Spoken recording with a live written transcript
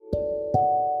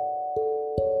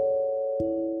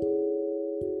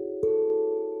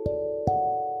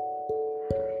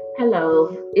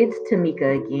Hello, it's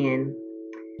Tamika again.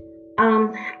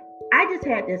 Um, I just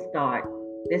had this thought.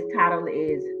 This title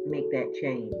is Make That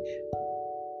Change.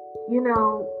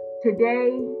 Today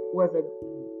was a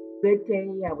good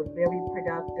day. I was very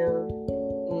productive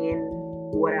in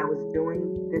what I was doing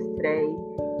this today.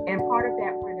 And part of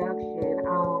that production,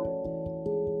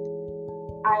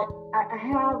 I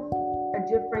have a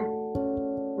different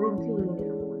routine in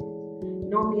the morning.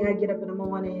 Normally I get up in the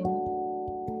morning,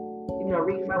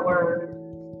 read my word,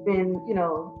 then,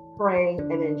 pray,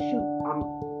 and then shoot, I'm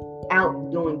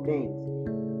out doing things.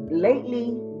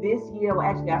 Lately, this year, well,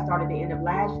 actually, I started the end of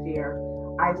last year,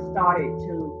 I started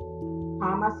to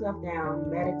calm myself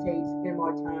down, meditate, spend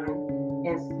more time,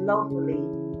 and slowly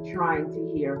trying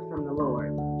to hear from the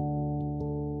Lord.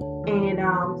 And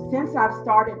since I've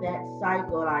started that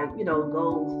cycle, like,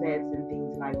 goal sets and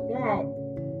things like that,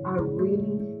 I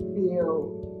really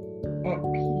feel at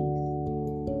peace.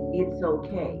 It's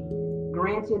okay.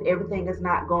 Granted, everything is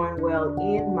not going well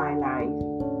in my life.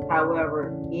 However,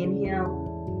 in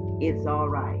Him, it's all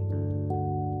right.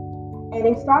 And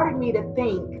it started me to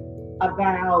think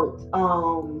about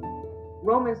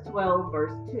Romans 12,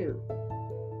 verse 2.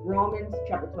 Romans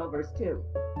chapter 12, verse 2.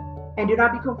 And do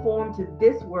not be conformed to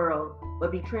this world,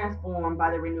 but be transformed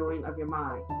by the renewing of your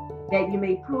mind, that you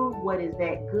may prove what is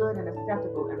that good and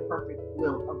acceptable and perfect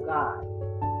will of God.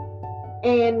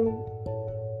 And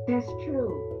that's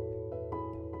true.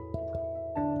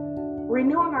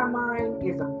 Renewing our mind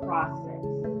is a process.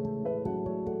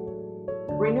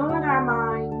 Renewing our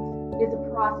mind is a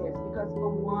process because, for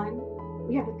one,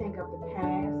 we have to think of the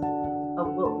past, of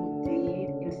what we did,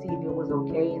 and see if it was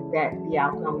okay, is that the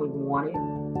outcome we wanted.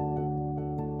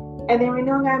 And then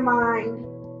renewing our mind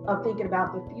of thinking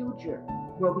about the future,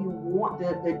 where we want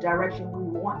the direction we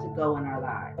want to go in our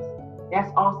lives.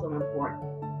 That's also important.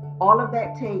 All of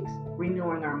that takes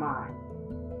renewing our mind.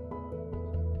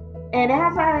 And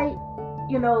as I,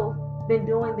 been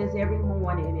doing this every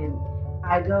morning, and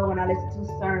I go and I listen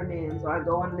to sermons, or I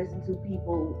go and listen to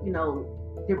people,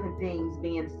 different things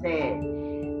being said,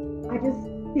 I just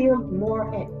feel more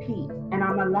at peace. And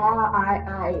I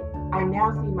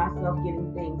now see myself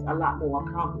getting things a lot more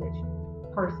accomplished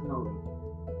personally.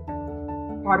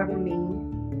 Part of me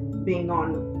being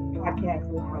on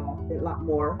podcasts a lot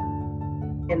more,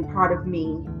 and part of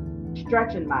me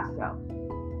stretching myself.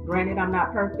 Granted, I'm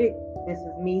not perfect. This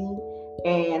is me,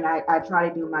 and I try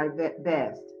to do my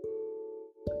best.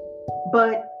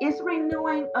 But it's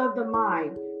renewing of the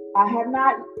mind. I have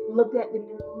not looked at the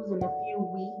news in a few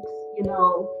weeks.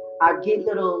 I get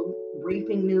little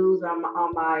briefing news on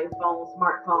my phone,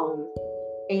 smartphone,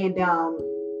 and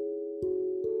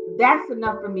that's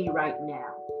enough for me right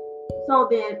now. So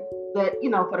then,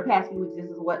 for the past few weeks, this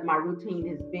is what my routine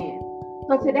has been.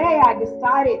 So today, I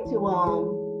decided to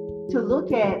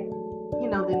look at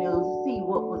the news, see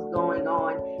what was going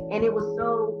on, and it was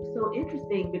so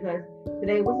interesting because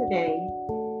today was a day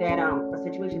that a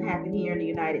situation happened here in the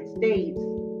United States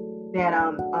that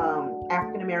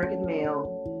African American male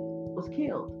was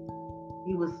killed.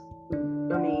 He was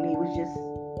just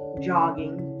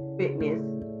jogging fitness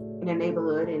in a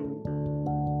neighborhood, and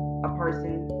a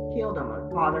person killed him, a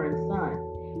father and son.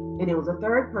 And it was a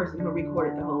third person who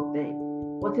recorded the whole thing.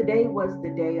 Well, today was the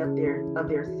day of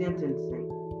their sentencing.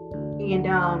 And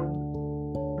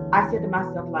I said to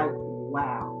myself, like,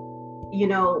 wow.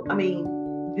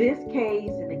 This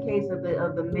case, and the case of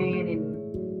the man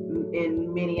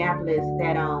in Minneapolis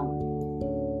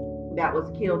that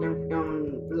was killed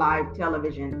on live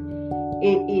television,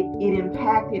 it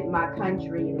impacted my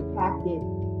country, it impacted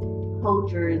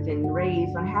cultures and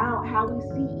race, on how we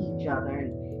see each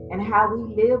other, and how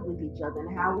we live with each other,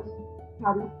 and how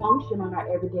we function on our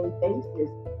everyday basis.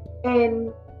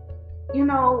 And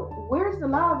where's the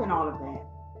love in all of that?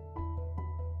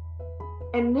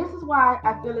 And this is why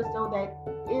I feel as though that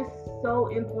it's so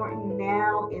important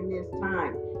now in this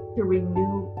time to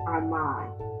renew our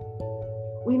mind.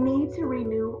 We need to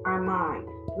renew our mind.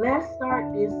 Let's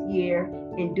start this year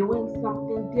in doing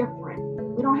something different.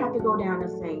 We don't have to go down the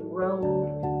same road.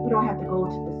 We don't have to go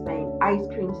to the same ice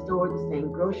cream store, the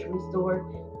same grocery store.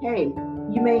 Hey,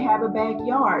 you may have a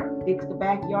backyard. Fix the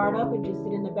backyard up and just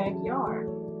sit in the backyard.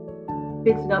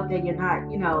 Fix it up that you're not,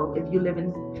 if you live in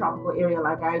a tropical area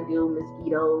like I do,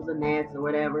 mosquitoes or gnats or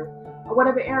whatever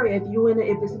area. If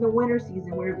it's in the winter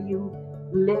season, wherever you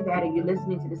live at, and you're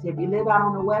listening to this, if you live out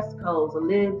on the West Coast or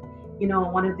live,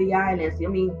 on one of the islands,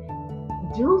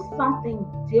 do something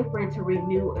different to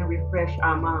renew and refresh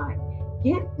our mind.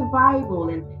 Get the Bible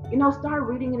and, start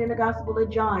reading it in the Gospel of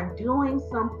John, doing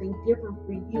something different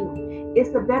for you.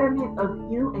 It's the betterment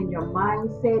of you and your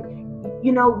mindset.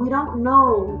 We don't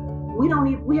know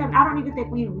I don't even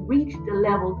think we've reached the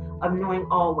level of knowing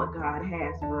all what God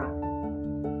has for us.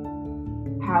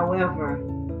 However,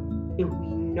 if we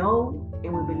know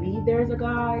and we believe there is a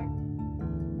God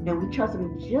and we trust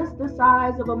him just the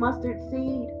size of a mustard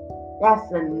seed,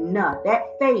 that's enough. That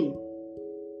faith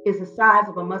is the size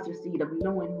of a mustard seed of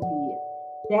knowing who he is.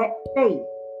 That faith,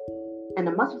 and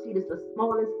the mustard seed is the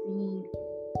smallest seed,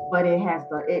 but it has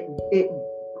it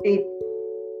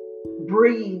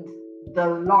breeds the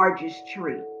largest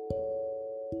tree.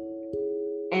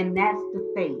 And that's the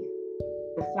faith,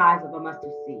 the size of a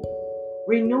mustard seed.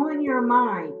 Renewing your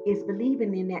mind is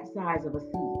believing in that size of a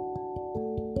seed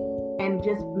and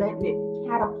just letting it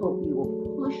catapult you or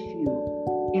push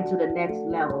you into the next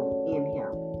level in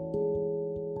him.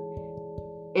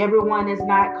 Everyone is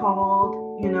not called,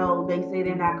 they say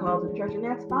they're not called to the church, and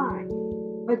that's fine.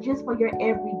 But just for your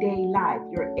everyday life,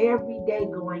 your everyday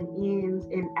going ins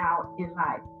and out in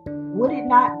life, would it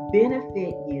not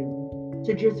benefit you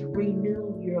to just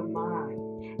renew your mind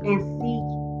and seek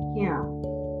him?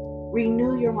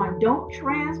 Renew your mind. Don't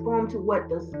transform to what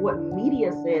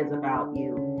media says about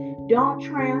you. Don't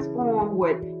transform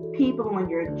what people on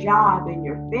your job and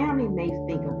your family may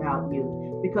think about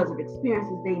you because of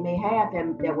experiences they may have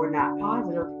that were not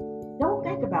positive. Don't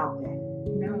think about that.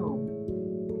 No.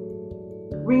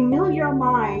 Renew your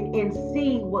mind and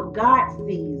see what God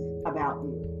sees about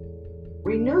you.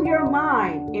 Renew your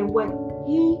mind in what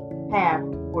he has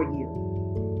for you.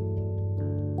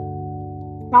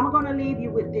 So I'm going to leave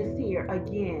you with this here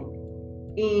again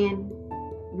in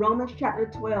Romans chapter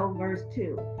 12, verse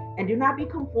 2. And do not be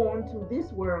conformed to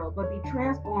this world, but be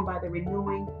transformed by the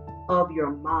renewing of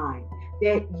your mind,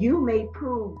 that you may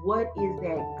prove what is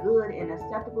that good and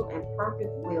acceptable and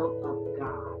perfect will of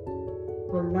God.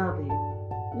 Beloved,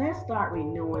 let's start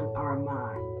renewing our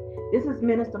mind. This is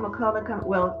Minister McCullough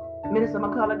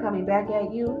coming back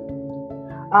at you.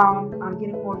 I'm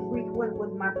getting more frequent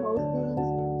with my postings,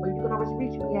 but you can always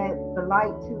reach me at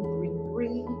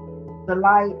thelight233,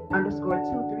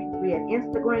 thelight_233 at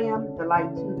Instagram,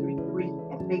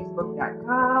 thelight233 at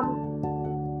facebook.com,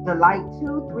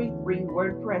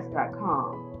 thelight233wordpress.com,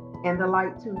 and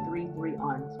thelight233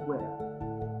 on Twitter.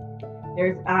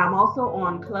 I'm also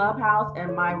on Clubhouse,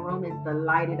 and my room is the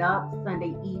Lighted Up,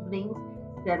 Sunday evenings,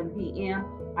 7 p.m.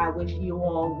 I wish you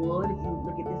all would. If you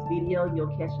look at this video,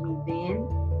 you'll catch me then.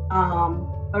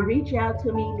 Reach out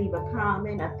to me, leave a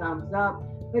comment, a thumbs up,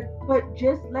 but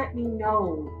just let me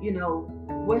know,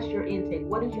 what's your intake?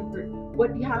 How do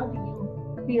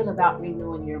you feel about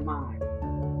renewing your mind?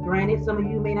 Granted, some of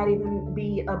you may not even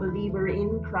be a believer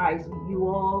in Christ. You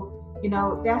all,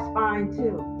 that's fine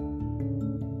too.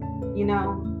 We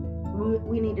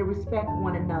need to respect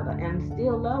one another and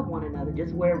still love one another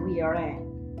just where we are at.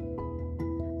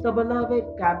 So,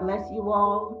 beloved, God bless you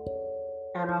all,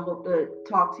 and I hope to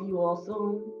talk to you all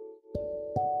soon.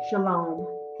 Shalom.